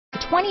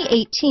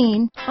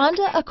2018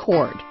 Honda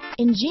Accord.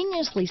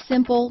 Ingeniously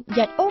simple,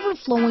 yet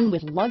overflowing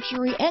with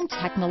luxury and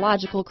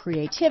technological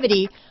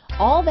creativity,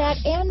 all that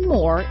and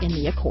more in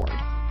the Accord.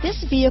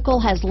 This vehicle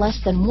has less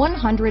than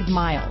 100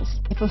 miles.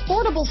 If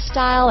affordable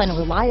style and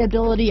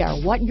reliability are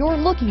what you're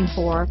looking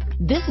for,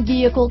 this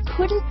vehicle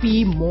couldn't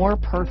be more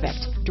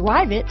perfect.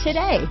 Drive it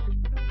today.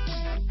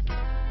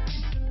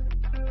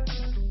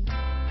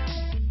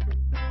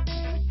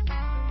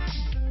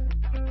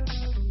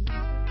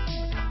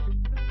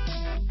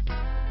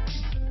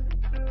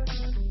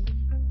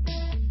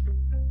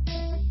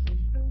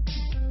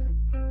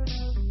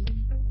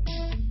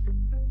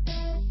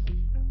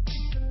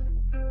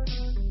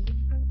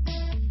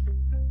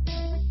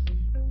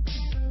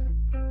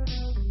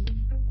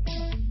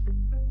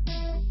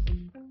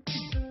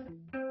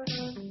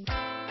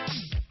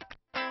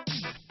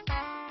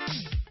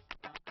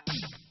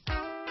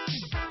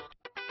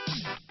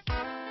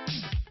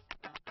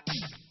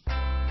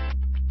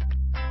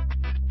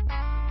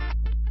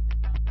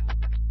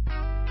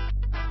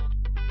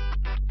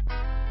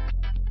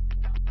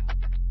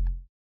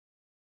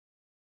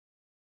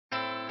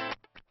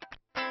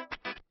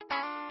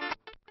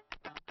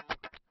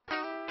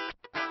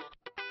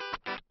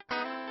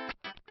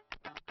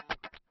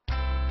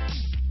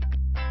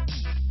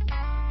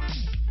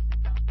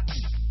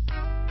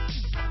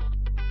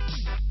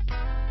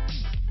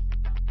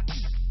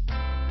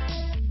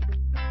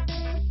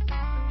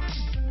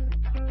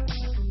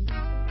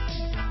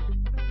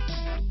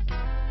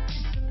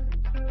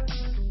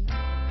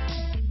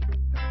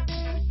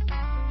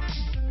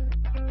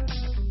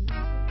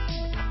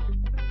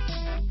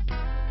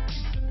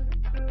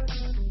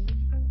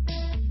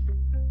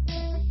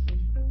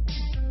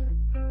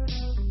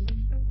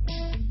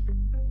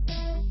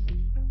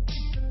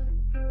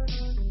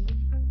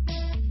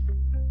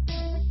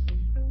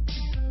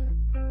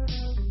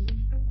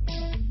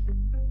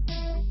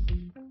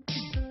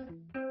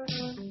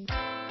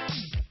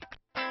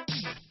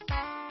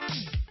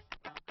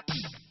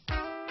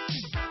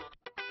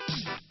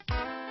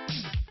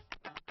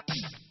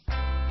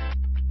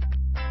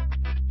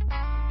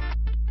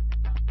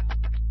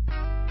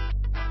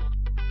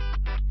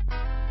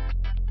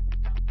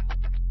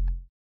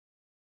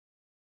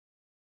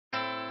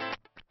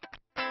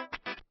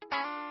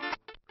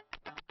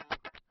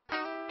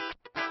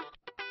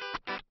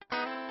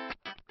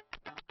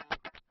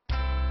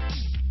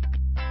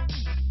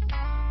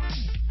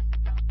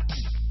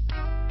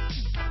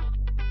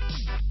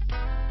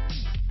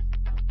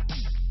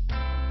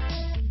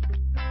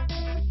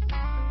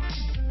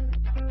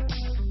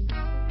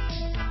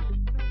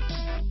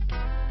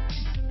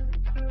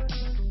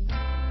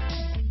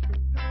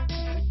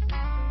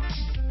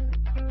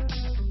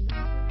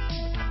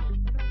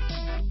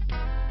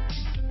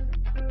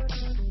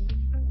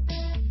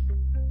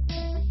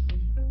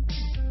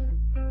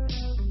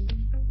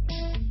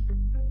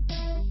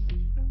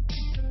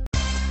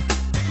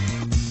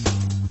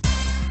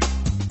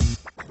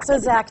 So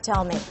Zach,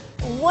 tell me,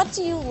 what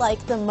do you like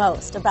the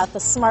most about the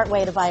smart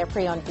way to buy a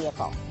pre-owned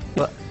vehicle?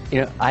 Well,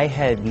 I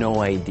had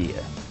no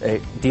idea a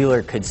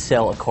dealer could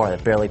sell a car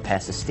that barely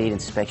passed the state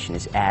inspection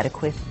as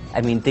adequate.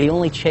 I mean, they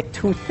only check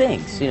two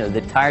things.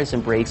 The tires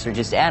and brakes are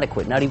just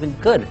adequate, not even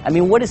good. I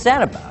mean, what is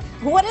that about?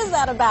 What is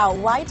that about?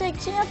 Why take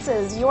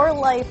chances? Your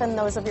life and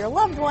those of your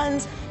loved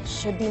ones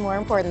should be more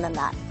important than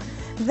that.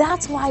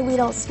 That's why we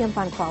don't skimp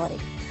on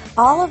quality.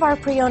 All of our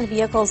pre-owned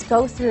vehicles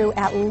go through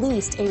at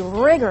least a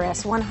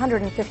rigorous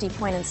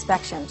 150-point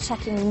inspection,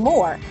 checking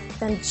more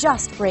than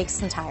just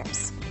brakes and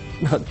tires.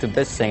 The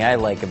best thing I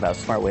like about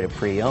Smart Way to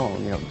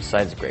Pre-Own,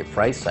 besides the great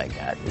price I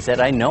got, is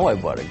that I know I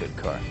bought a good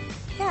car.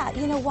 Yeah,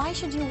 why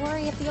should you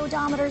worry if the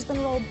odometer's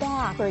been rolled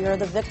back, or you're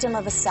the victim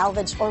of a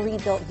salvaged or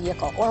rebuilt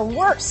vehicle, or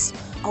worse,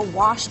 a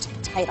washed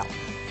title?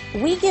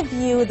 We give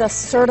you the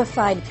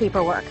certified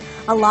paperwork,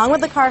 along with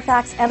the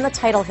Carfax and the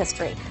title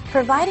history,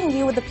 providing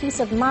you with the peace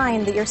of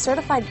mind that your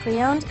certified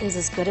pre-owned is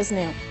as good as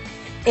new.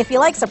 If you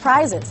like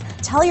surprises,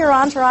 tell your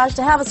entourage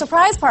to have a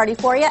surprise party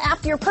for you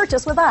after your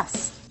purchase with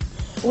us.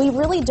 We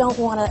really don't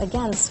want to,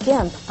 again,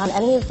 skimp on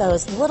any of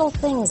those little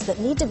things that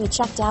need to be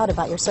checked out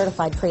about your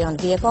certified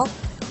pre-owned vehicle.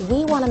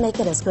 We want to make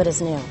it as good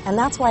as new, and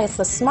that's why it's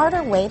the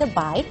smarter way to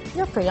buy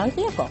your pre-owned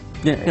vehicle.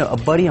 A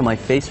buddy on my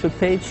Facebook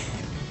page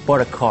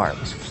bought a car. It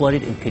was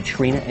flooded in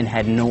Katrina and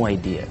had no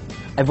idea.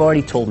 I've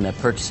already told him that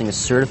purchasing a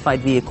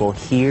certified vehicle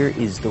here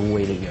is the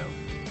way to go.